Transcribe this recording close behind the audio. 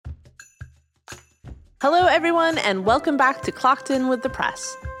Hello, everyone, and welcome back to Clocked In with the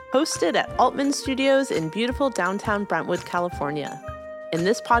Press, hosted at Altman Studios in beautiful downtown Brentwood, California. In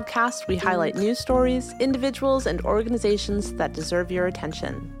this podcast, we highlight news stories, individuals, and organizations that deserve your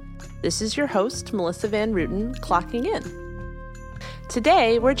attention. This is your host, Melissa Van Rooten, clocking in.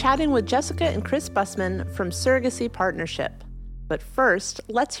 Today, we're chatting with Jessica and Chris Bussman from Surrogacy Partnership. But first,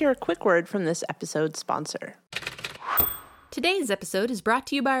 let's hear a quick word from this episode's sponsor. Today's episode is brought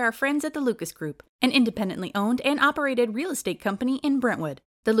to you by our friends at the Lucas Group, an independently owned and operated real estate company in Brentwood.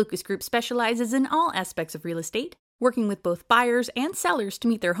 The Lucas Group specializes in all aspects of real estate, working with both buyers and sellers to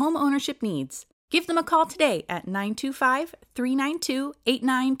meet their home ownership needs. Give them a call today at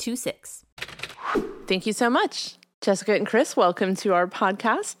 925-392-8926. Thank you so much. Jessica and Chris, welcome to our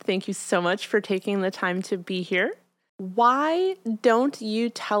podcast. Thank you so much for taking the time to be here. Why don't you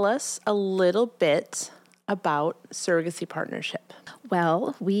tell us a little bit about Surrogacy Partnership?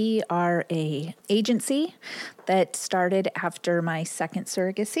 Well, we are an agency that started after my second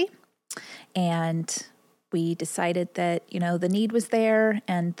surrogacy, and we decided that, the need was there,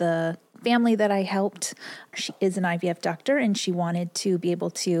 and the family that I helped, she is an IVF doctor, and she wanted to be able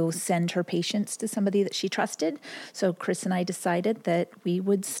to send her patients to somebody that she trusted. So Chris and I decided that we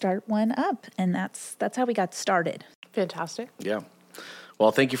would start one up, and that's how we got started. Fantastic. Yeah.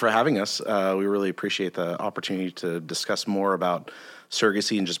 Well, thank you for having us. We really appreciate the opportunity to discuss more about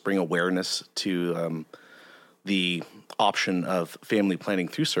surrogacy and just bring awareness to the option of family planning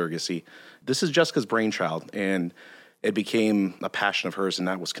through surrogacy. This is Jessica's brainchild, and it became a passion of hers, and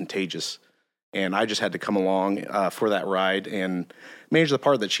that was contagious. And I just had to come along for that ride and manage the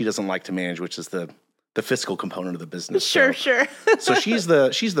part that she doesn't like to manage, which is the fiscal component of the business. Sure. So she's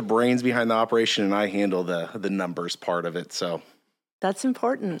the brains behind the operation, and I handle the numbers part of it. So That's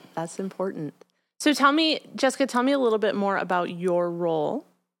important. So Jessica, tell me a little bit more about your role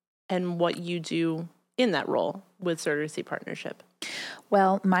and what you do in that role with Surrogacy Partnership.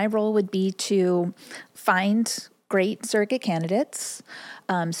 Well, my role would be to find great surrogate candidates,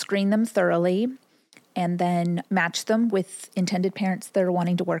 screen them thoroughly, and then match them with intended parents that are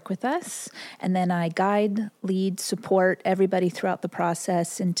wanting to work with us. And then I guide, lead, support everybody throughout the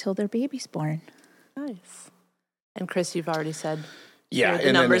process until their baby's born. Nice. And Chris, you've already said yeah, you're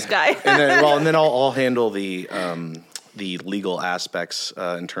the numbers guy. and then I'll handle the legal aspects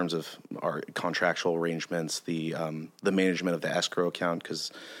in terms of our contractual arrangements, the management of the escrow account,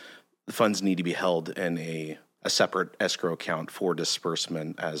 because the funds need to be held in a separate escrow account for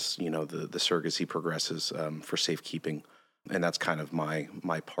disbursement as the surrogacy progresses for safekeeping, and that's kind of my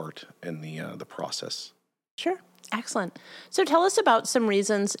part in the process. Sure, excellent. So tell us about some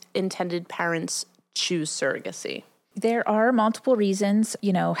reasons intended parents choose surrogacy. There are multiple reasons.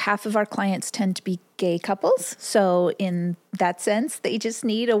 Half of our clients tend to be gay couples. So in that sense, they just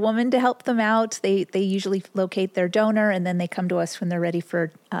need a woman to help them out. They usually locate their donor, and then they come to us when they're ready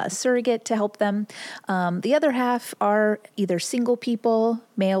for a surrogate to help them. The other half are either single people,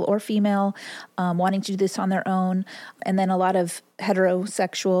 male or female, wanting to do this on their own. And then a lot of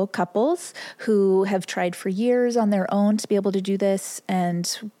heterosexual couples who have tried for years on their own to be able to do this,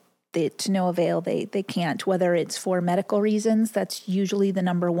 and to no avail, they can't, whether it's for medical reasons, that's usually the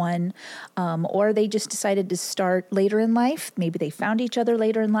number one, or they just decided to start later in life. Maybe they found each other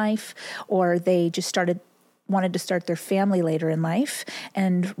later in life, or they just wanted to start their family later in life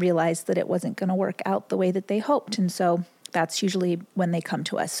and realized that it wasn't going to work out the way that they hoped. And so that's usually when they come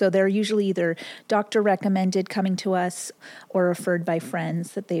to us. So they're usually either doctor recommended coming to us or referred by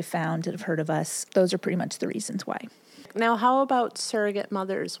friends that they've found and have heard of us. Those are pretty much the reasons why. Now, how about surrogate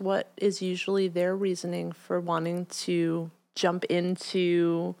mothers? What is usually their reasoning for wanting to jump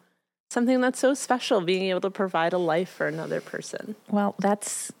into something that's so special, being able to provide a life for another person? Well,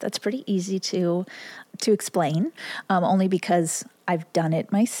 that's pretty easy to explain, only because I've done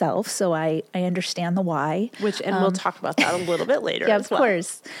it myself, so I understand the why. And we'll talk about that a little bit later. Yeah, as well. Of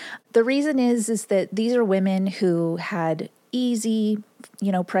course. The reason is that these are women who had easy,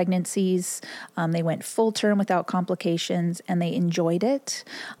 pregnancies. They went full term without complications, and they enjoyed it.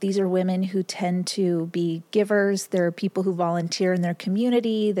 These are women who tend to be givers. They're people who volunteer in their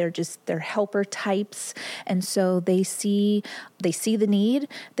community. They're helper types. And so they see the need.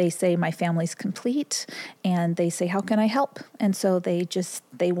 They say, my family's complete. And they say, how can I help? And so they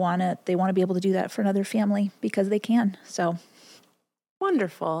want to be able to do that for another family because they can. So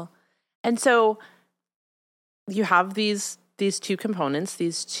wonderful. And so you have these two components,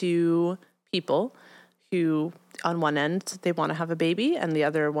 these two people who on one end they want to have a baby and the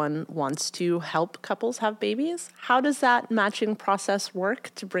other one wants to help couples have babies. How does that matching process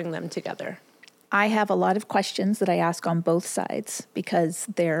work to bring them together? I have a lot of questions that I ask on both sides because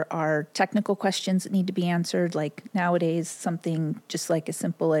there are technical questions that need to be answered. Like nowadays, something just like as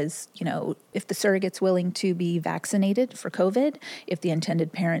simple as, if the surrogate's willing to be vaccinated for COVID, if the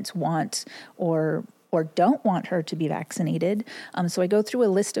intended parents want or don't want her to be vaccinated. So I go through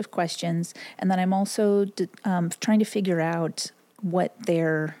a list of questions, and then I'm also trying to figure out what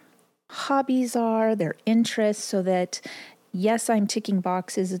their hobbies are, their interests, so that yes, I'm ticking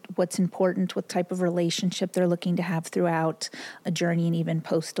boxes, what's important, what type of relationship they're looking to have throughout a journey and even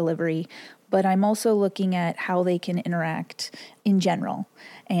post-delivery. But I'm also looking at how they can interact in general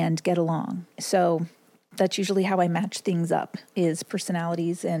and get along. So that's usually how I match things up, is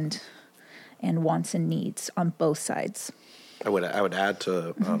personalities and wants and needs on both sides. I would add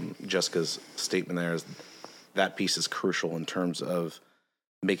to Jessica's statement there is that piece is crucial in terms of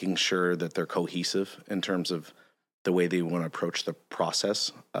making sure that they're cohesive in terms of the way they want to approach the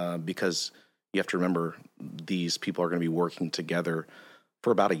process, because you have to remember these people are going to be working together for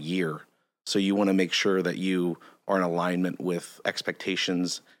about a year. So you want to make sure that you are in alignment with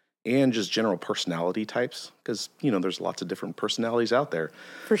expectations and just general personality types, because, there's lots of different personalities out there.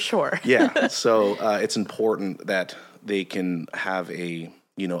 For sure. Yeah. So it's important that they can have a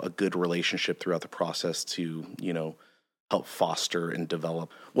good relationship throughout the process to, help foster and develop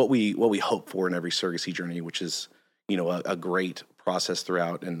what we hope for in every surrogacy journey, which is, a great process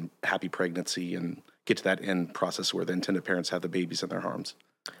throughout and happy pregnancy and get to that end process where the intended parents have the babies in their arms.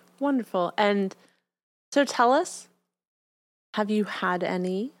 Wonderful. And so tell us, have you had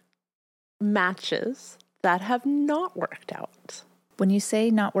any matches that have not worked out? When you say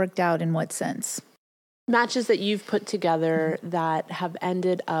not worked out, in what sense? Matches that you've put together that have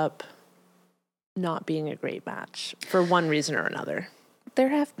ended up not being a great match for one reason or another. There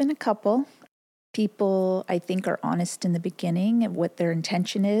have been a couple. People, I think, are honest in the beginning of what their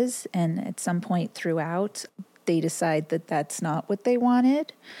intention is, and at some point throughout, they decide that that's not what they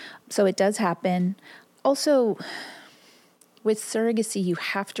wanted. So it does happen. Also, with surrogacy, you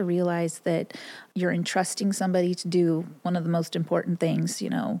have to realize that you're entrusting somebody to do one of the most important things,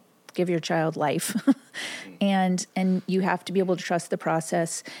 give your child life. and you have to be able to trust the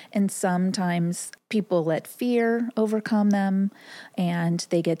process. And sometimes people let fear overcome them and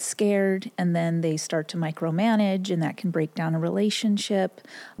they get scared, and then they start to micromanage, and that can break down a relationship,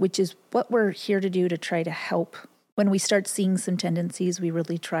 which is what we're here to do, to try to help. When we start seeing some tendencies, we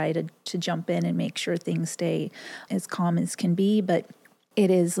really try to jump in and make sure things stay as calm as can be. But it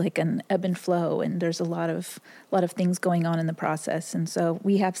is like an ebb and flow, and there's a lot of things going on in the process. And so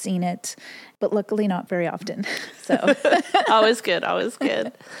we have seen it, but luckily not very often. So always good.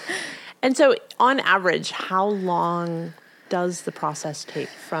 And so on average, how long does the process take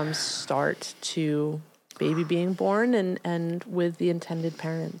from start to baby being born and with the intended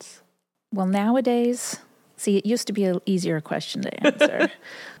parents? Well, nowadays, see, it used to be an easier question to answer.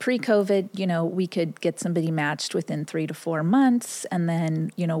 Pre-COVID, we could get somebody matched within 3 to 4 months. And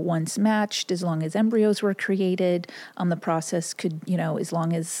then, once matched, as long as embryos were created, the process could, as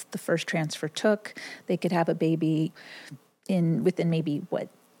long as the first transfer took, they could have a baby within maybe,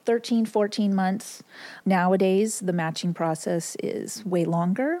 13, 14 months. Nowadays, the matching process is way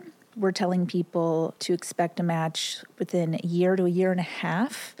longer. We're telling people to expect a match within a year to a year and a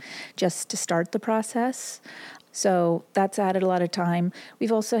half just to start the process. So that's added a lot of time.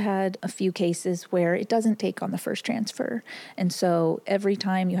 We've also had a few cases where it doesn't take on the first transfer. And so every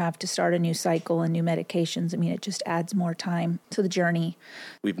time you have to start a new cycle and new medications, it just adds more time to the journey.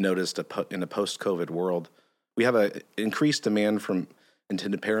 We've noticed in a post-COVID world, we have an increased demand from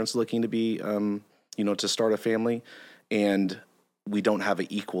intended parents looking to be, to start a family. And we don't have an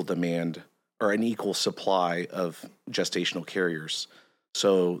equal demand or an equal supply of gestational carriers.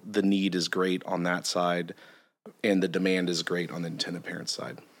 So the need is great on that side, and the demand is great on the intended parent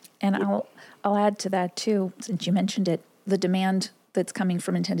side. And I'll add to that too, since you mentioned it, the demand that's coming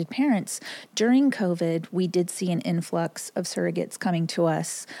from intended parents. During COVID, we did see an influx of surrogates coming to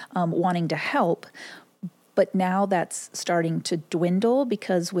us wanting to help. But now that's starting to dwindle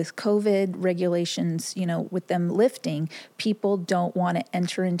because with COVID regulations, with them lifting, people don't want to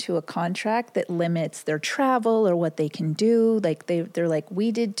enter into a contract that limits their travel or what they can do. Like they're like,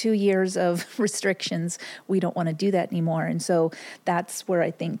 we did 2 years of restrictions. We don't want to do that anymore. And so that's where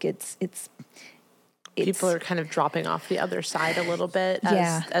I think it's people are kind of dropping off the other side a little bit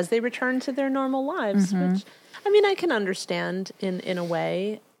as they return to their normal lives, which, I can understand in a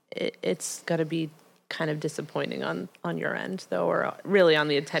way. It's got to be kind of disappointing on your end, though, or really on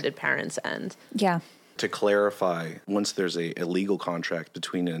the intended parent's end. Yeah. To clarify, once there's a legal contract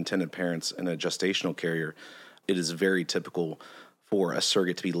between an intended parents and a gestational carrier, it is very typical for a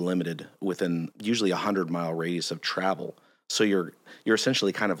surrogate to be limited within usually a 100-mile radius of travel. So you're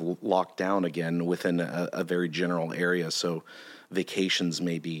essentially kind of locked down again within a very general area. So vacations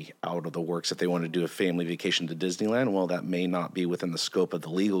may be out of the works. If they want to do a family vacation to Disneyland, well, that may not be within the scope of the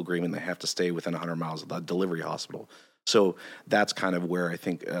legal agreement. They have to stay within 100 miles of the delivery hospital. So that's kind of where I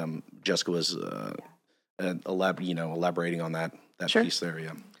think Jessica was elaborating on that Sure. piece there.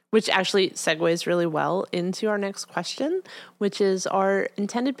 Yeah. Which actually segues really well into our next question, which is, are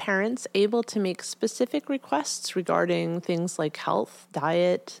intended parents able to make specific requests regarding things like health,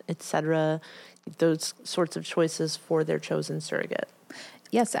 diet, etc., those sorts of choices for their chosen surrogate?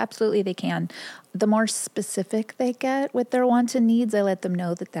 Yes, absolutely they can. The more specific they get with their wants and needs, I let them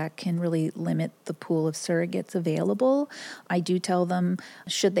know that can really limit the pool of surrogates available. I do tell them,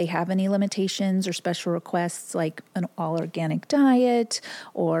 should they have any limitations or special requests like an all-organic diet,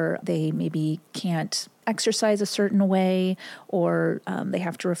 or they maybe can't exercise a certain way, or they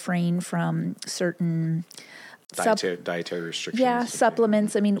have to refrain from certain dietary restrictions. Yeah,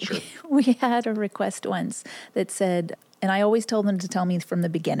 supplements. I mean, Sure. we had a request once that said, and I always told them to tell me from the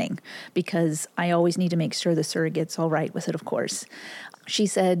beginning because I always need to make sure the surrogate's all right with it, of course. She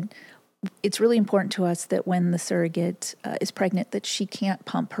said, it's really important to us that when the surrogate is pregnant that she can't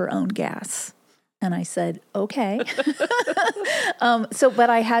pump her own gas. And I said, okay.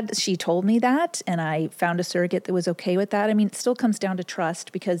 She told me that, and I found a surrogate that was okay with that. I mean, it still comes down to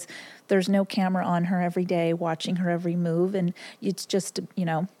trust because there's no camera on her every day watching her every move. And it's just,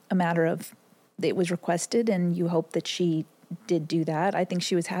 a matter of it was requested and you hope that she did do that. I think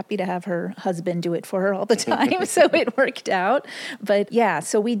she was happy to have her husband do it for her all the time. So it worked out. But yeah,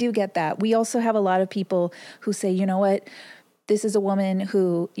 so we do get that. We also have a lot of people who say, you know what? This is a woman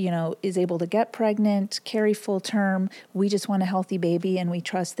who, is able to get pregnant, carry full term. We just want a healthy baby, and we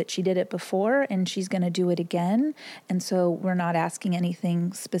trust that she did it before, and she's going to do it again. And so we're not asking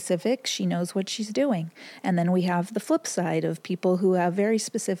anything specific. She knows what she's doing. And then we have the flip side of people who have very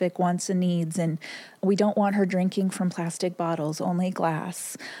specific wants and needs, and we don't want her drinking from plastic bottles, only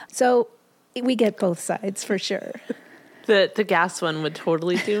glass. So we get both sides for sure. The gas one would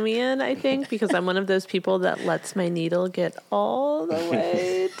totally do me in, I think, because I'm one of those people that lets my needle get all the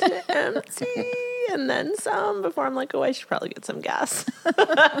way to empty and then some before I'm like, oh, I should probably get some gas.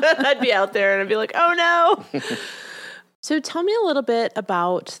 I'd be out there and I'd be like, oh no. So tell me a little bit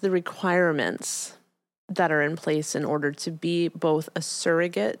about the requirements that are in place in order to be both a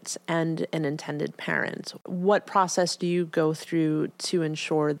surrogate and an intended parent. What process do you go through to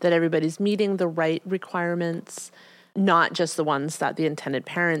ensure that everybody's meeting the right requirements? Not just the ones that the intended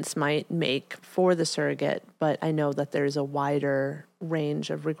parents might make for the surrogate, but I know that there's a wider range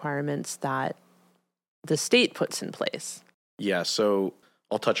of requirements that the state puts in place. Yeah, so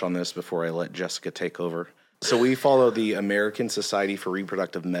I'll touch on this before I let Jessica take over. So we follow the American Society for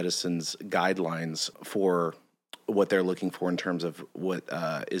Reproductive Medicine's guidelines for what they're looking for in terms of what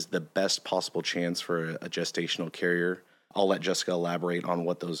is the best possible chance for a gestational carrier. I'll let Jessica elaborate on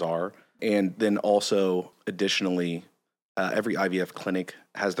what those are. And then also, additionally, every IVF clinic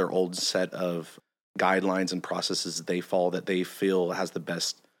has their own set of guidelines and processes they follow that they feel has the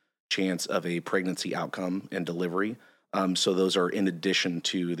best chance of a pregnancy outcome and delivery. So those are in addition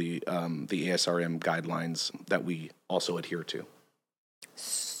to the ASRM guidelines that we also adhere to.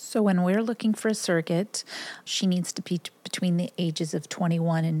 So when we're looking for a surrogate, she needs to be between the ages of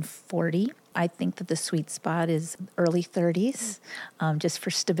 21 and 40. I think that the sweet spot is early 30s, just for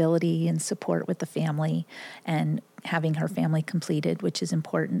stability and support with the family and having her family completed, which is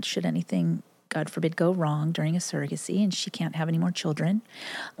important should anything, God forbid, go wrong during a surrogacy and she can't have any more children.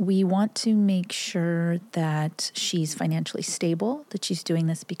 We want to make sure that she's financially stable, that she's doing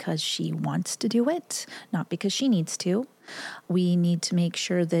this because she wants to do it, not because she needs to. We need to make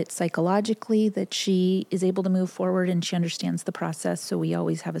sure that psychologically that she is able to move forward and she understands the process. So we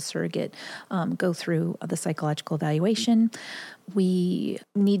always have a surrogate go through the psychological evaluation. We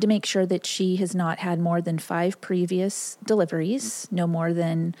need to make sure that she has not had more than 5 previous deliveries, no more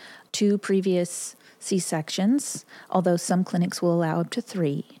than 2 previous C-sections, although some clinics will allow up to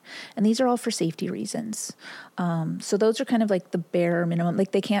 3. And these are all for safety reasons. So those are kind of like the bare minimum.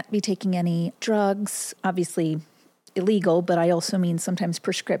 Like they can't be taking any drugs, obviously illegal, but I also mean sometimes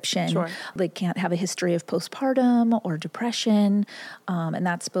prescription. Sure. They can't have a history of postpartum or depression, and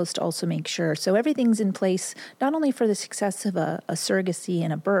that's supposed to also make sure. So everything's in place, not only for the success of a surrogacy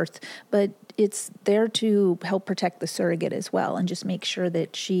and a birth, but it's there to help protect the surrogate as well and just make sure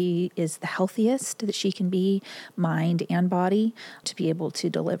that she is the healthiest that she can be, mind and body, to be able to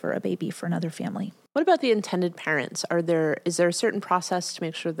deliver a baby for another family. What about the intended parents? Is there a certain process to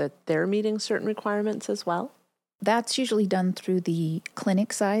make sure that they're meeting certain requirements as well? That's usually done through the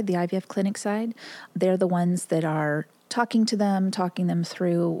clinic side, the IVF clinic side. They're the ones that are talking them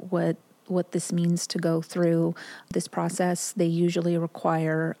through what this means to go through this process. They usually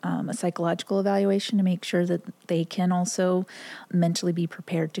require a psychological evaluation to make sure that they can also mentally be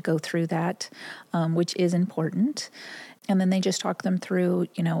prepared to go through that, which is important. And then they just talk them through,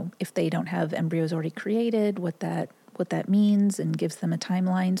 if they don't have embryos already created, what that means, and gives them a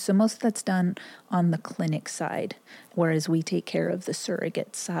timeline. So most of that's done on the clinic side, whereas we take care of the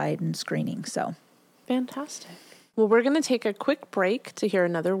surrogate side and screening. So fantastic. Well, we're going to take a quick break to hear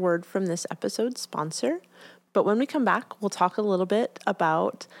another word from this episode's sponsor. But when we come back, we'll talk a little bit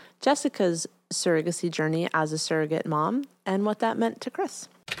about Jessica's surrogacy journey as a surrogate mom and what that meant to Chris.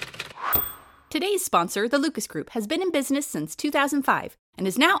 Today's sponsor, the Lucas Group, has been in business since 2005 and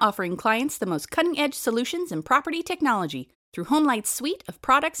is now offering clients the most cutting-edge solutions in property technology through HomeLight's suite of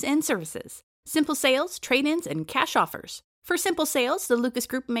products and services. Simple sales, trade-ins, and cash offers. For simple sales, the Lucas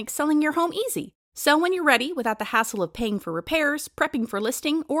Group makes selling your home easy. Sell when you're ready without the hassle of paying for repairs, prepping for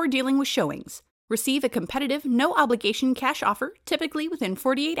listing, or dealing with showings. Receive a competitive, no-obligation cash offer, typically within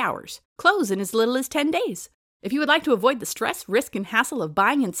 48 hours. Close in as little as 10 days. If you would like to avoid the stress, risk, and hassle of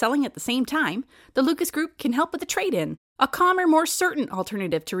buying and selling at the same time, the Lucas Group can help with a trade-in, a calmer, more certain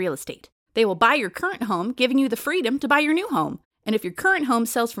alternative to real estate. They will buy your current home, giving you the freedom to buy your new home. And if your current home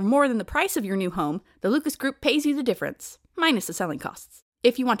sells for more than the price of your new home, the Lucas Group pays you the difference, minus the selling costs.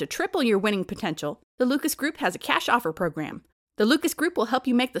 If you want to triple your winning potential, the Lucas Group has a cash offer program. The Lucas Group will help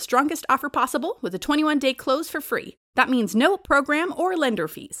you make the strongest offer possible with a 21-day close for free. That means no program or lender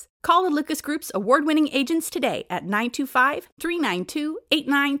fees. Call the Lucas Group's award-winning agents today at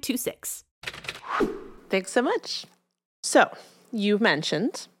 925-392-8926. Thanks so much. So, you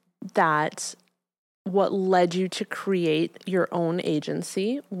mentioned that what led you to create your own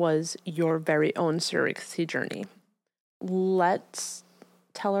agency was your very own surrogacy journey. Let's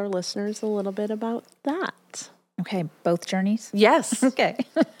tell our listeners a little bit about that. Okay, both journeys? Yes. Okay.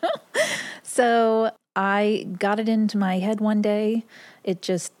 So I got it into my head one day. It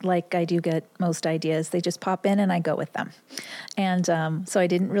just, like I do get most ideas, they just pop in and I go with them. And so I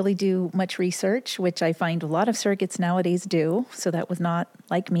didn't really do much research, which I find a lot of surrogates nowadays do. So that was not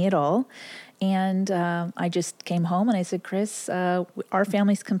like me at all. And I just came home and I said, Chris, our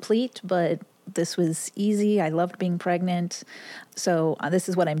family's complete, but this was easy. I loved being pregnant. So this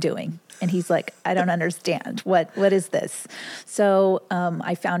is what I'm doing. And he's like, I don't understand. What is this? So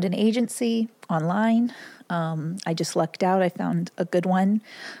I found an agency online. I just lucked out. I found a good one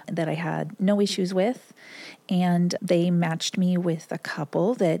that I had no issues with. And they matched me with a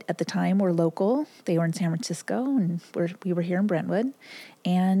couple that at the time were local. They were in San Francisco and we were here in Brentwood.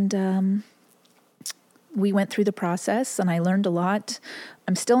 And we went through the process and I learned a lot.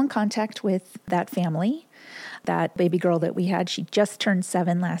 I'm still in contact with that family. That baby girl that we had, she just turned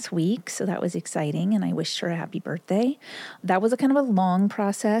 7 last week, so that was exciting, and I wished her a happy birthday. That was a kind of a long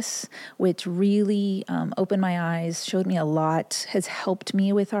process, which really opened my eyes, showed me a lot, has helped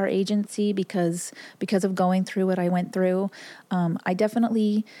me with our agency because of going through what I went through. I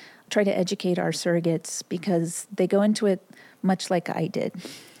definitely try to educate our surrogates because they go into it much like I did.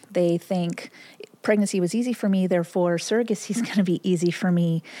 They think pregnancy was easy for me, therefore surrogacy is going to be easy for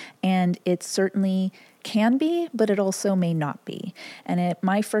me. And it certainly can be, but it also may not be. And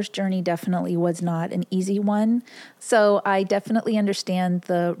my first journey definitely was not an easy one. So I definitely understand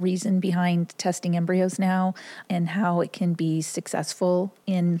the reason behind testing embryos now and how it can be successful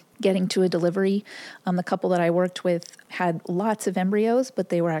in getting to a delivery. The couple that I worked with had lots of embryos, but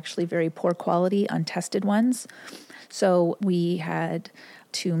they were actually very poor quality, untested ones. So we had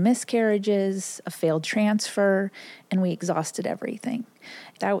 2 miscarriages, a failed transfer, and we exhausted everything.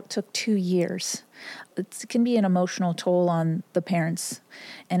 That took 2 years. It can be an emotional toll on the parents,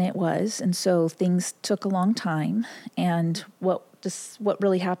 and it was. And so things took a long time. And what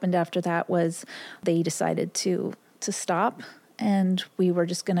really happened after that was they decided to stop. And we were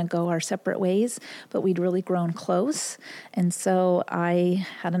just going to go our separate ways, but we'd really grown close. And so I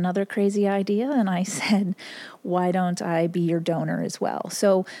had another crazy idea, and I said, why don't I be your donor as well?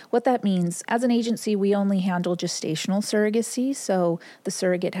 So what that means, as an agency, we only handle gestational surrogacy, so the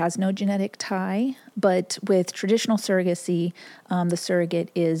surrogate has no genetic tie. But with traditional surrogacy, the surrogate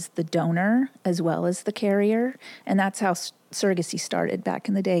is the donor as well as the carrier, and that's how surrogacy started back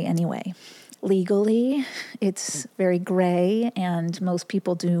in the day anyway. Legally, it's very gray, and most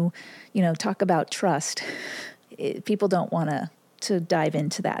people do, talk about trust. People don't want to dive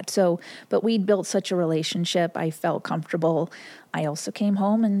into that. So, but we'd built such a relationship. I felt comfortable. I also came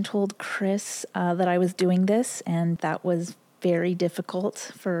home and told Chris that I was doing this, and that was very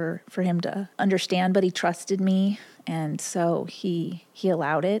difficult for him to understand, but he trusted me. And so he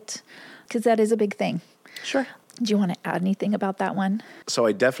allowed it, because that is a big thing. Sure. Do you want to add anything about that one? So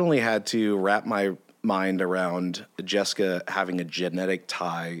I definitely had to wrap my mind around Jessica having a genetic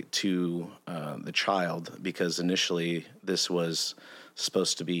tie to the child, because initially this was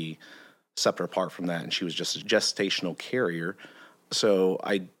supposed to be separate apart from that, and she was just a gestational carrier. So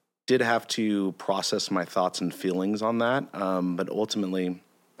I did have to process my thoughts and feelings on that, but ultimately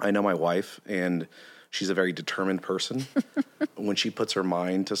I know my wife, and she's a very determined person. When she puts her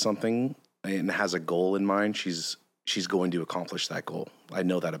mind to something and has a goal in mind, she's going to accomplish that goal. I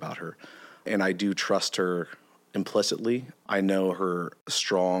know that about her. And I do trust her implicitly. I know her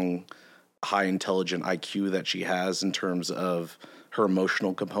strong, high intelligent IQ that she has in terms of her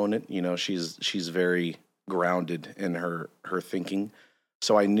emotional component. You know, she's very grounded in her thinking.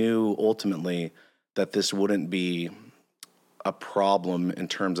 So I knew ultimately that this wouldn't be a problem in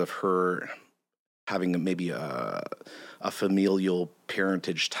terms of her having maybe a familial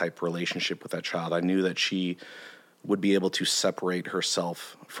parentage type relationship with that child. I knew that she would be able to separate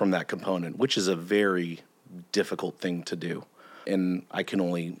herself from that component, which is a very difficult thing to do. And I can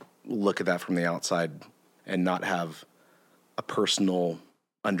only look at that from the outside and not have a personal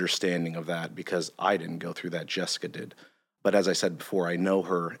understanding of that, because I didn't go through that, Jessica did. But as I said before, I know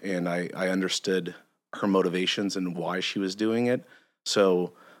her, and I understood her motivations and why she was doing it.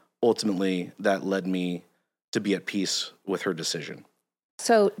 So ultimately, that led me to be at peace with her decision.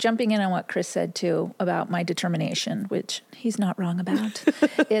 So jumping in on what Chris said too about my determination, which he's not wrong about,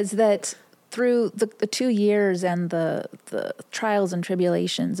 is that through the 2 years and the trials and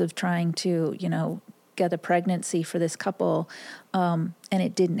tribulations of trying to, get a pregnancy for this couple, and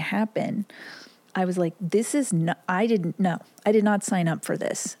it didn't happen, I was like, I did not sign up for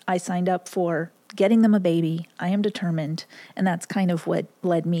this. I signed up for getting them a baby. I am determined. And that's kind of what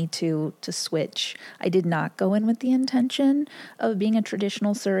led me to switch. I did not go in with the intention of being a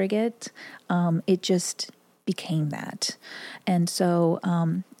traditional surrogate. It just became that. And so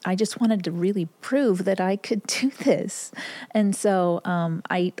I just wanted to really prove that I could do this. And so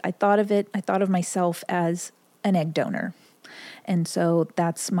I thought of myself as an egg donor. And so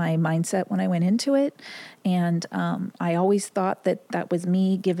that's my mindset when I went into it. And I always thought that was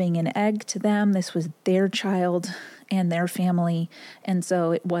me giving an egg to them. This was their child and their family. And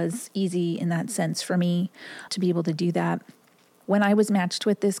so it was easy in that sense for me to be able to do that. When I was matched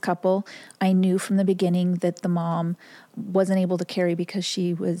with this couple, I knew from the beginning that the mom wasn't able to carry because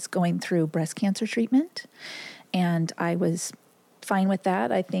she was going through breast cancer treatment. And I was fine with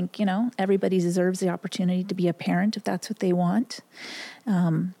that. I think, everybody deserves the opportunity to be a parent if that's what they want.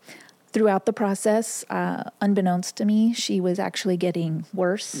 Throughout the process, unbeknownst to me, she was actually getting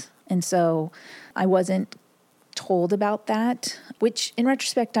worse. And so I wasn't told about that, which in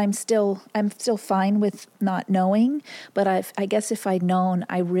retrospect, I'm still fine with not knowing. But I guess if I'd known,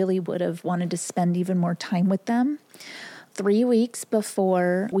 I really would have wanted to spend even more time with them. 3 weeks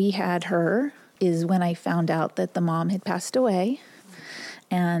before we had her is when I found out that the mom had passed away.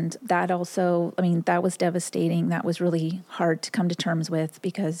 And that also, that was devastating. That was really hard to come to terms with,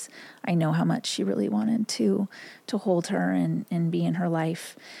 because I know how much she really wanted to hold her and be in her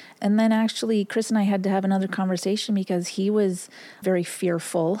life. And then actually, Chris and I had to have another conversation, because he was very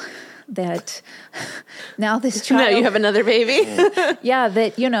fearful that now this child... Now you have another baby. Yeah,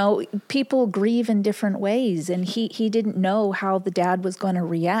 that, people grieve in different ways. And he didn't know how the dad was going to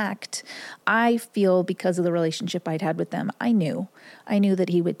react. I feel because of the relationship I'd had with them, I knew that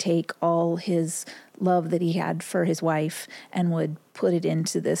he would take all his love that he had for his wife and would put it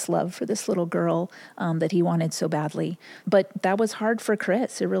into this love for this little girl that he wanted so badly. But that was hard for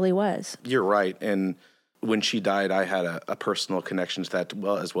Chris. It really was. You're right. And when she died, I had a personal connection to that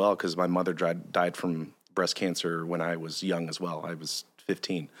as well, because my mother died from breast cancer when I was young as well. I was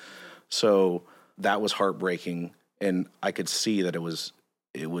 15. So that was heartbreaking. And I could see that it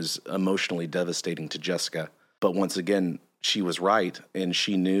was emotionally devastating to Jessica. But once again, she was right, and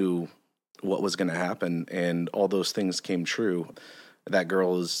she knew what was going to happen, and all those things came true. That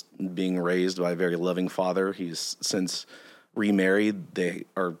girl is being raised by a very loving father. He's since remarried. They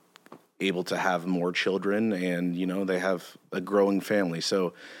are able to have more children, and, they have a growing family.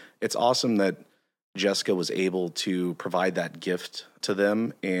 So it's awesome that Jessica was able to provide that gift to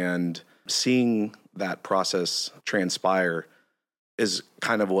them, and seeing that process transpire is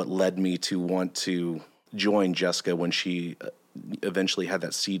kind of what led me to want to join Jessica when she eventually had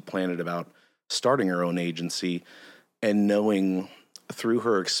that seed planted about starting her own agency, and knowing through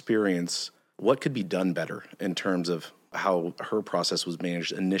her experience what could be done better in terms of how her process was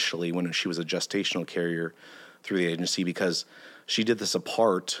managed initially when she was a gestational carrier through the agency, because she did this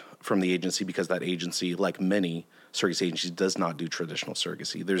apart from the agency because that agency, like many surrogacy agencies, does not do traditional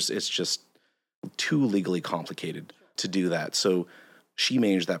surrogacy. It's just too legally complicated to do that. So she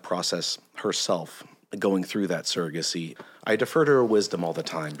managed that process herself, going through that surrogacy. I defer to her wisdom all the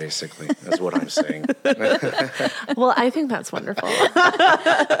time, basically, is what I'm saying. Well, I think that's wonderful.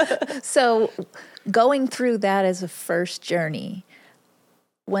 So going through that as a first journey,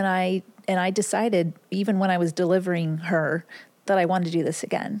 when I decided, even when I was delivering her, that I wanted to do this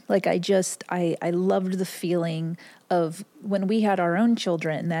again. Like I loved the feeling of when we had our own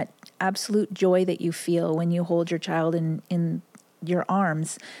children, that absolute joy that you feel when you hold your child in your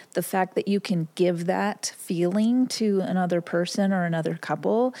arms, the fact that you can give that feeling to another person or another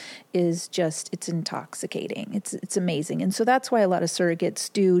couple is just, it's intoxicating. It's amazing. And so that's why a lot of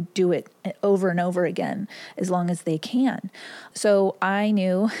surrogates do it over and over again, as long as they can. So I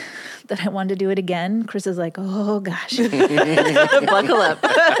knew that I wanted to do it again. Chris is like, oh gosh. Buckle up.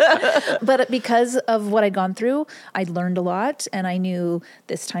 But because of what I'd gone through, I'd learned a lot, and I knew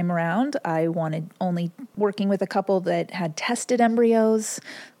this time around I wanted only working with a couple that had tested embryos,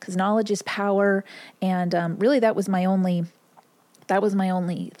 because knowledge is power. And really that was my only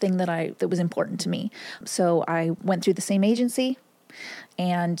thing that was important to me. So I went through the same agency,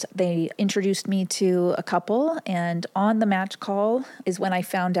 and they introduced me to a couple. And on the match call is when I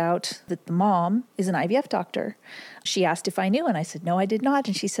found out that the mom is an IVF doctor. She asked if I knew, and I said, no, I did not.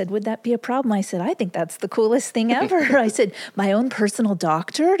 And she said, would that be a problem? I said, I think that's the coolest thing ever. I said, my own personal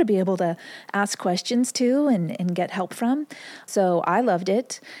doctor to be able to ask questions to and get help from. So I loved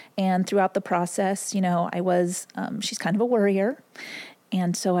it. And throughout the process, she's kind of a worrier.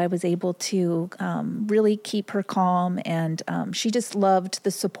 And so I was able to really keep her calm, and she just loved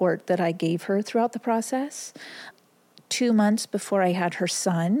the support that I gave her throughout the process. 2 months before I had her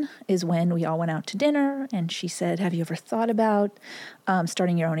son is when we all went out to dinner, and she said, have you ever thought about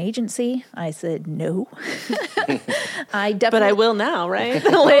starting your own agency? I said, no. But I will now, right?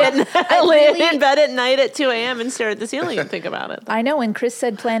 lay in bed at night at 2 a.m. and stare at the ceiling and think about it. I know. When Chris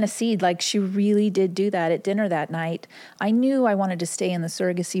said plant a seed, like she really did do that at dinner that night. I knew I wanted to stay in the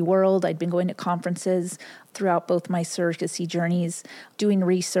surrogacy world. I'd been going to conferences throughout both my surrogacy journeys, doing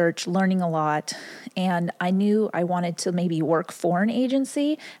research, learning a lot. And I knew I wanted to maybe work for an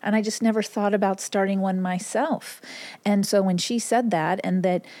agency, and I just never thought about starting one myself. And so when she said that, and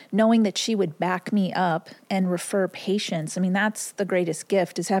that knowing that she would back me up and refer patients, I mean, that's the greatest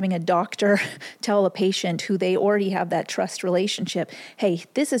gift, is having a doctor tell a patient who they already have that trust relationship, hey,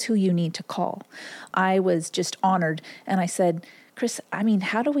 this is who you need to call. I was just honored. And I said, Chris, I mean,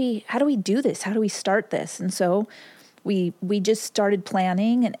 how do we do this? How do we start this? And so we just started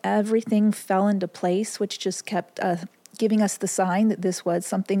planning, and everything fell into place, which just kept giving us the sign that this was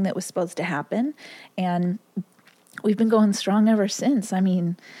something that was supposed to happen. And we've been going strong ever since. I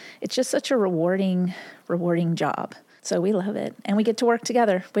mean, it's just such a rewarding job. So we love it. And we get to work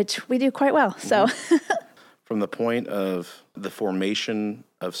together, which we do quite well. So from the point of the formation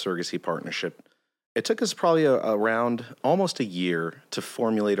of Surrogacy Partnership, it took us probably around almost a year to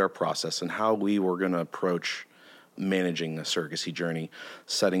formulate our process and how we were going to approach managing a surrogacy journey,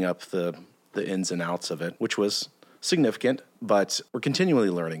 setting up the ins and outs of it, which was significant, but we're continually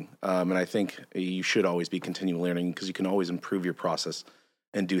learning. And I think you should always be continually learning, because you can always improve your process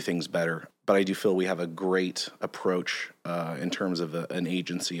and do things better. But I do feel we have a great approach in terms of an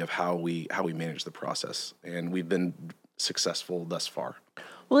agency of how we manage the process. And we've been successful thus far.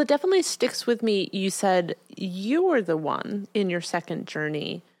 Well, it definitely sticks with me. You said you were the one in your second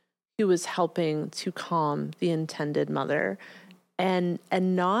journey who was helping to calm the intended mother, and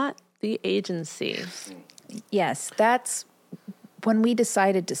not the agency. Yes, that's when we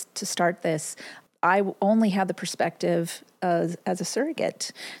decided to start this. I only had the perspective as a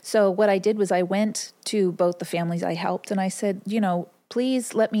surrogate. So what I did was I went to both the families I helped, and I said,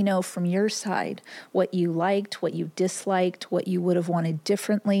 please let me know from your side what you liked, what you disliked, what you would have wanted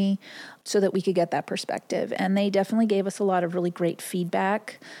differently, so that we could get that perspective. And they definitely gave us a lot of really great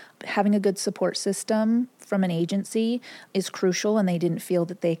feedback. Having a good support system from an agency is crucial, and they didn't feel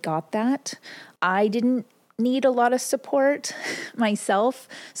that they got that. I didn't need a lot of support myself,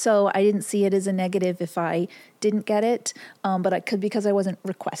 so I didn't see it as a negative if I didn't get it, but I could, because I wasn't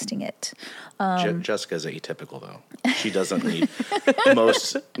requesting it. Jessica's atypical, though. She doesn't need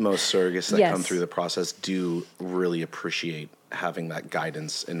most surrogates that come through the process do really appreciate having that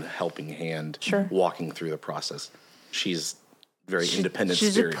guidance and helping hand walking through the process. She's very independent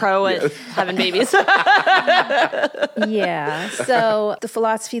She's spirit. a pro at having babies. Yeah. So the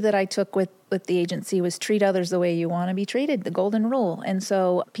philosophy that I took with the agency was treat others the way you want to be treated, the golden rule. And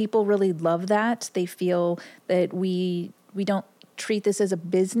so people really love that. They feel that we don't treat this as a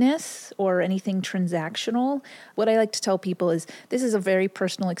business or anything transactional. What I like to tell people is this is a very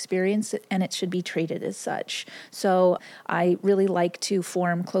personal experience and it should be treated as such. So I really like to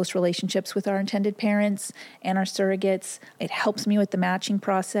form close relationships with our intended parents and our surrogates. It helps me with the matching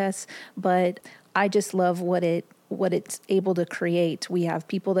process, but I just love what it's able to create. We have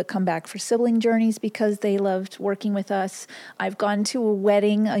people that come back for sibling journeys because they loved working with us. I've gone to a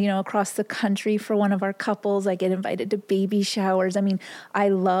wedding, across the country for one of our couples. I get invited to baby showers. I mean, I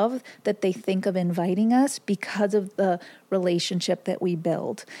love that they think of inviting us because of the relationship that we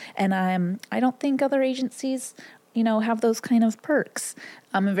build. And I don't think other agencies, have those kind of perks.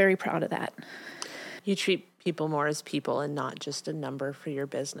 I'm very proud of that. You treat people more as people and not just a number for your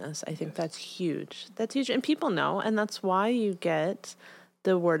business. I think that's huge. That's huge. And people know, and that's why you get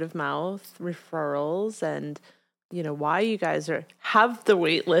the word of mouth referrals and, why you guys have the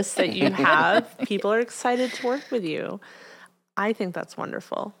wait list that you have. People are excited to work with you. I think that's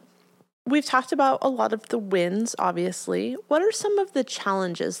wonderful. We've talked about a lot of the wins, obviously. What are some of the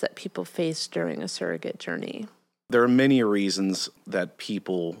challenges that people face during a surrogate journey? There are many reasons that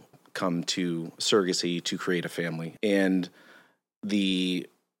people come to surrogacy to create a family. And the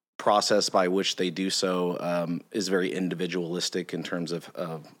process by which they do so is very individualistic in terms of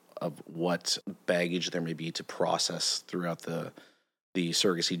what baggage there may be to process throughout the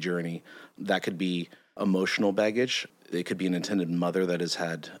surrogacy journey. That could be emotional baggage. It could be an intended mother that has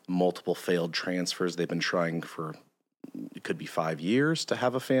had multiple failed transfers. They've been trying for, it could be 5 years to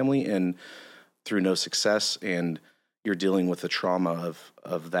have a family and through no success, and you're dealing with the trauma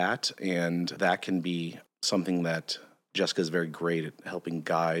of that, and that can be something that Jessica is very great at helping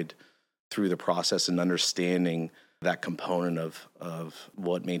guide through the process and understanding that component of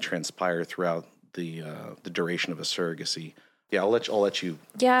what may transpire throughout the duration of a surrogacy. Yeah, I'll let you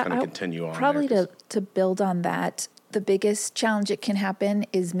kind of continue on. Probably to build on that, the biggest challenge that can happen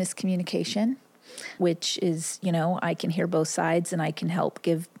is miscommunication, which is, I can hear both sides and I can help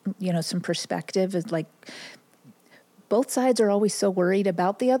give, some perspective. It's like both sides are always so worried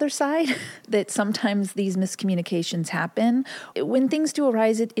about the other side that sometimes these miscommunications happen. When things do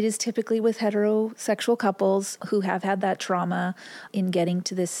arise, it is typically with heterosexual couples who have had that trauma in getting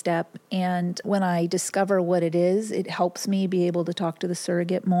to this step. And when I discover what it is, it helps me be able to talk to the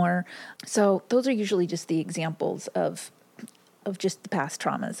surrogate more. So those are usually just the examples of just the past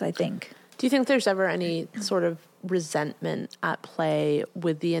traumas, I think. Do you think there's ever any sort of resentment at play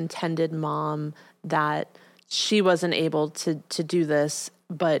with the intended mom that she wasn't able to do this,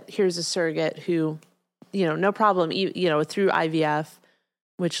 but here's a surrogate who, no problem, through IVF,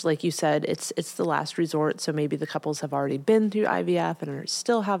 which, like you said, it's the last resort. So maybe the couples have already been through IVF and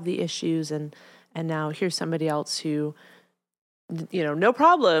still have the issues. And now here's somebody else who, no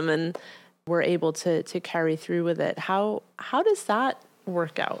problem. And we're able to carry through with it. How does that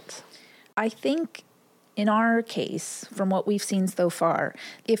work out? I think in our case, from what we've seen so far,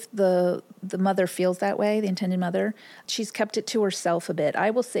 if the mother feels that way, the intended mother, she's kept it to herself a bit. I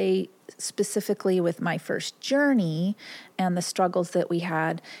will say specifically with my first journey and the struggles that we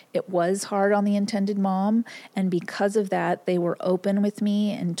had, it was hard on the intended mom. And because of that, they were open with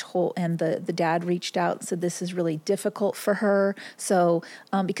me and the dad reached out and said, this is really difficult for her. So,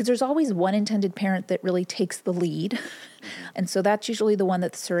 because there's always one intended parent that really takes the lead. And so that's usually the one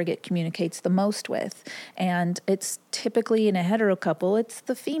that the surrogate communicates the most with. And it's typically in a hetero couple, it's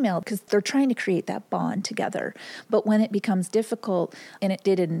the female because they're trying to create that bond together. But when it becomes difficult, and it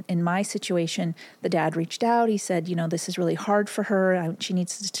did in my situation, the dad reached out. He said, this is really hard for her. She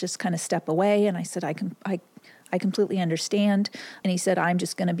needs to just kind of step away. And I said, I completely understand. And he said, I'm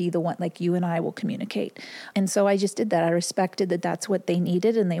just going to be the one, like you and I will communicate. And so I just did that. I respected that that's what they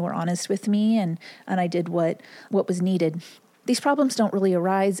needed, and they were honest with me, and I did what was needed. These problems don't really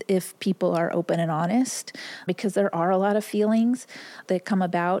arise if people are open and honest, because there are a lot of feelings that come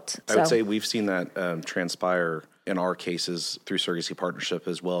about. I would say we've seen that transpire in our cases through surrogacy partnership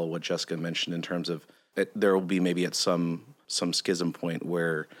as well, what Jessica mentioned in terms of there will be maybe at some schism point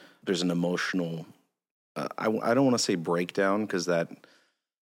where there's an emotional I don't want to say breakdown, because that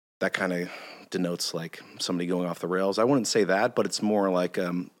kind of denotes like somebody going off the rails. I wouldn't say that, but it's more like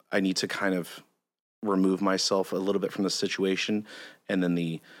I need to kind of remove myself a little bit from the situation, and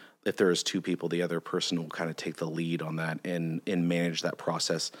then if there is two people, the other person will kind of take the lead on that and manage that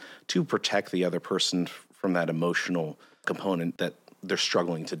process to protect the other person from that emotional component that they're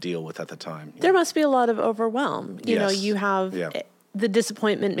struggling to deal with at the time. There must be a lot of overwhelm. You know, Yes. you have the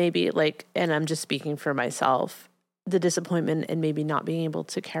disappointment maybe, like, and I'm just speaking for myself, the disappointment in maybe not being able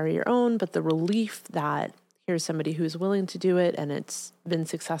to carry your own, but the relief that here's somebody who's willing to do it and it's been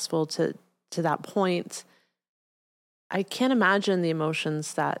successful to that point. I can't imagine the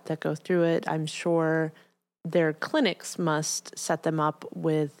emotions that go through it. I'm sure their clinics must set them up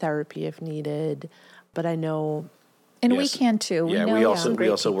with therapy if needed, but I know... And we can too. We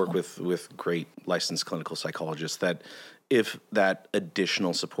also work with great licensed clinical psychologists that if that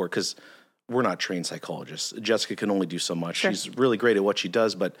additional support, because we're not trained psychologists. Jessica can only do so much. Sure. She's really great at what she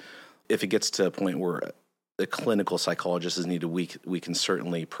does, but if it gets to a point where the clinical psychologist is needed, we can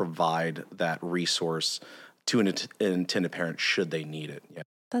certainly provide that resource to an intended parent should they need it. Yeah.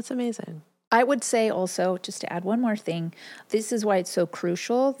 That's amazing. I would say also, just to add one more thing, this is why it's so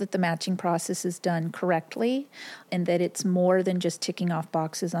crucial that the matching process is done correctly and that it's more than just ticking off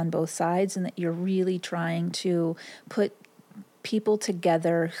boxes on both sides, and that you're really trying to put people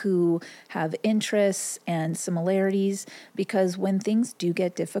together who have interests and similarities, because when things do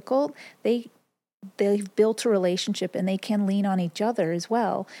get difficult, they've built a relationship and they can lean on each other as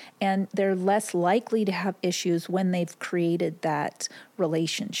well. And they're less likely to have issues when they've created that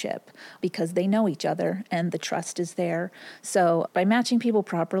relationship because they know each other and the trust is there. So by matching people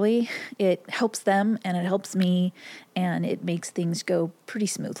properly, it helps them and it helps me and it makes things go pretty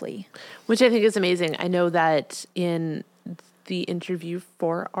smoothly. Which I think is amazing. I know that in the interview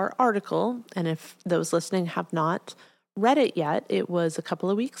for our article, and if those listening have not read it yet, it was a couple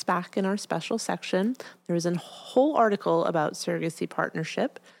of weeks back in our special section. There was a whole article about surrogacy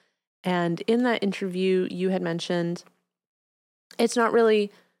partnership. And in that interview, you had mentioned it's not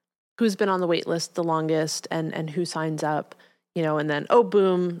really who's been on the wait list the longest and who signs up, you know, and then, oh,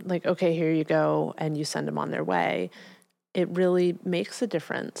 boom, like, okay, here you go, and you send them on their way. It really makes a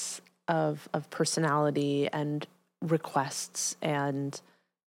difference of personality and requests and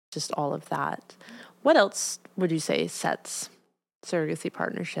just all of that. What else would you say sets surrogacy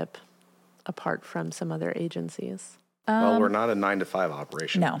partnership apart from some other agencies? Well, we're not a 9-to-5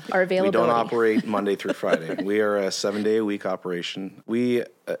 operation. No, our availability. We don't operate Monday through Friday. We are a 7-day-a-week operation. We,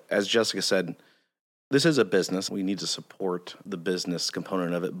 as Jessica said, this is a business. We need to support the business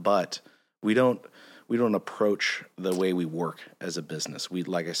component of it, but we don't approach the way we work as a business.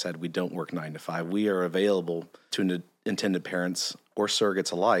 Like I said, we don't work 9 to 5. We are available to intended parents or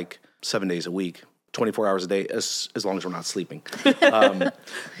surrogates alike 7 days a week, 24 hours a day, as long as we're not sleeping.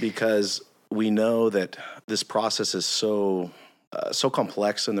 Because we know that this process is so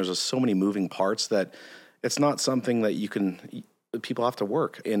complex and there's so many moving parts that it's not something that people have to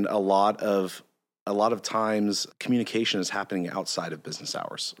work. And a lot of times communication is happening outside of business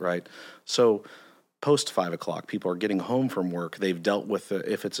hours, right? So post 5 o'clock, people are getting home from work. They've dealt with,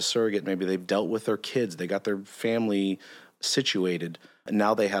 if it's a surrogate, maybe they've dealt with their kids. They got their family situated. And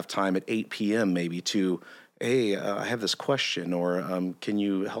now they have time at 8 p.m. maybe to, hey, I have this question, or can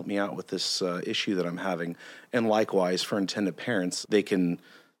you help me out with this issue that I'm having? And likewise, for intended parents, they can,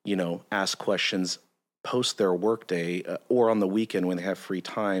 ask questions post their workday or on the weekend when they have free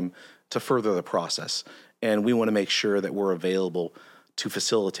time to further the process. And we want to make sure that we're available to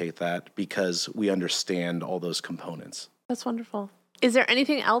facilitate that because we understand all those components. That's wonderful. Is there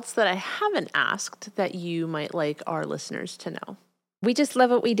anything else that I haven't asked that you might like our listeners to know? We just love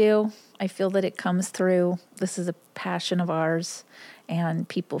what we do. I feel that it comes through. This is a passion of ours, and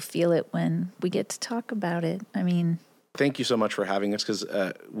people feel it when we get to talk about it. Thank you so much for having us, because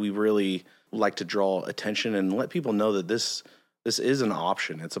we really like to draw attention and let people know that this is an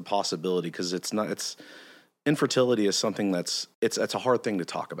option. It's a possibility, because infertility is something it's a hard thing to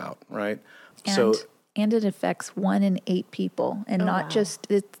talk about, right? And it affects 1 in 8 people, and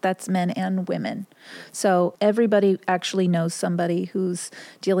that's men and women. So everybody actually knows somebody who's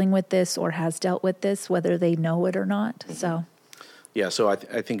dealing with this or has dealt with this, whether they know it or not. Mm-hmm. So, yeah. So I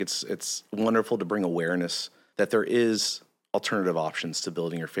think it's wonderful to bring awareness that there is alternative options to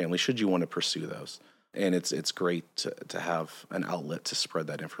building your family, should you want to pursue those. And it's great to have an outlet to spread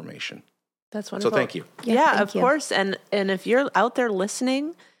that information. That's wonderful. So thank you. Yeah, of course. And if you're out there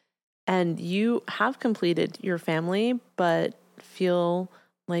listening and you have completed your family, but feel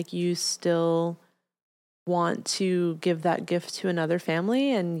like you still want to give that gift to another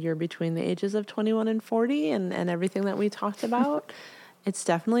family, and you're between the ages of 21 and 40 and everything that we talked about, it's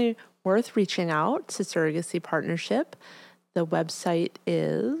definitely worth reaching out to Surrogacy Partnership. The website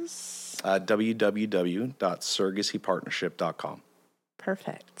is www.surrogacypartnership.com.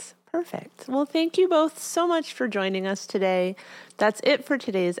 Perfect. Well, thank you both so much for joining us today. That's it for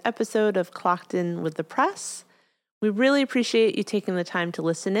today's episode of Clocked In with the Press. We really appreciate you taking the time to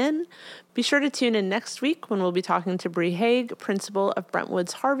listen in. Be sure to tune in next week when we'll be talking to Bree Haig, principal of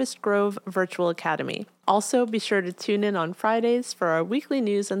Brentwood's Harvest Grove Virtual Academy. Also, be sure to tune in on Fridays for our weekly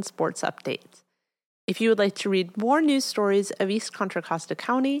news and sports updates. If you would like to read more news stories of East Contra Costa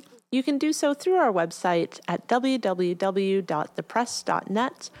County, you can do so through our website at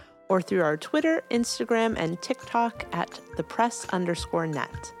www.thepress.net or through our Twitter, Instagram, and TikTok at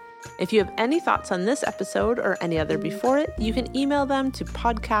thepress_net. If you have any thoughts on this episode or any other before it, you can email them to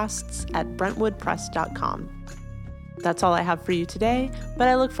podcasts@brentwoodpress.com. That's all I have for you today, but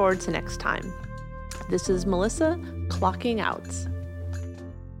I look forward to next time. This is Melissa, clocking out.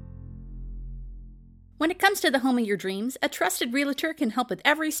 When it comes to the home of your dreams, a trusted realtor can help with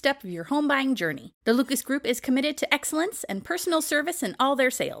every step of your home buying journey. The Lucas Group is committed to excellence and personal service in all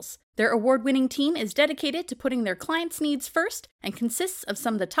their sales. Their award-winning team is dedicated to putting their clients' needs first and consists of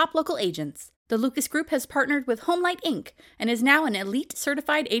some of the top local agents. The Lucas Group has partnered with HomeLight Inc. and is now an elite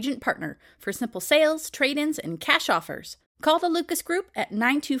certified agent partner for simple sales, trade-ins, and cash offers. Call the Lucas Group at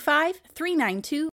 925-392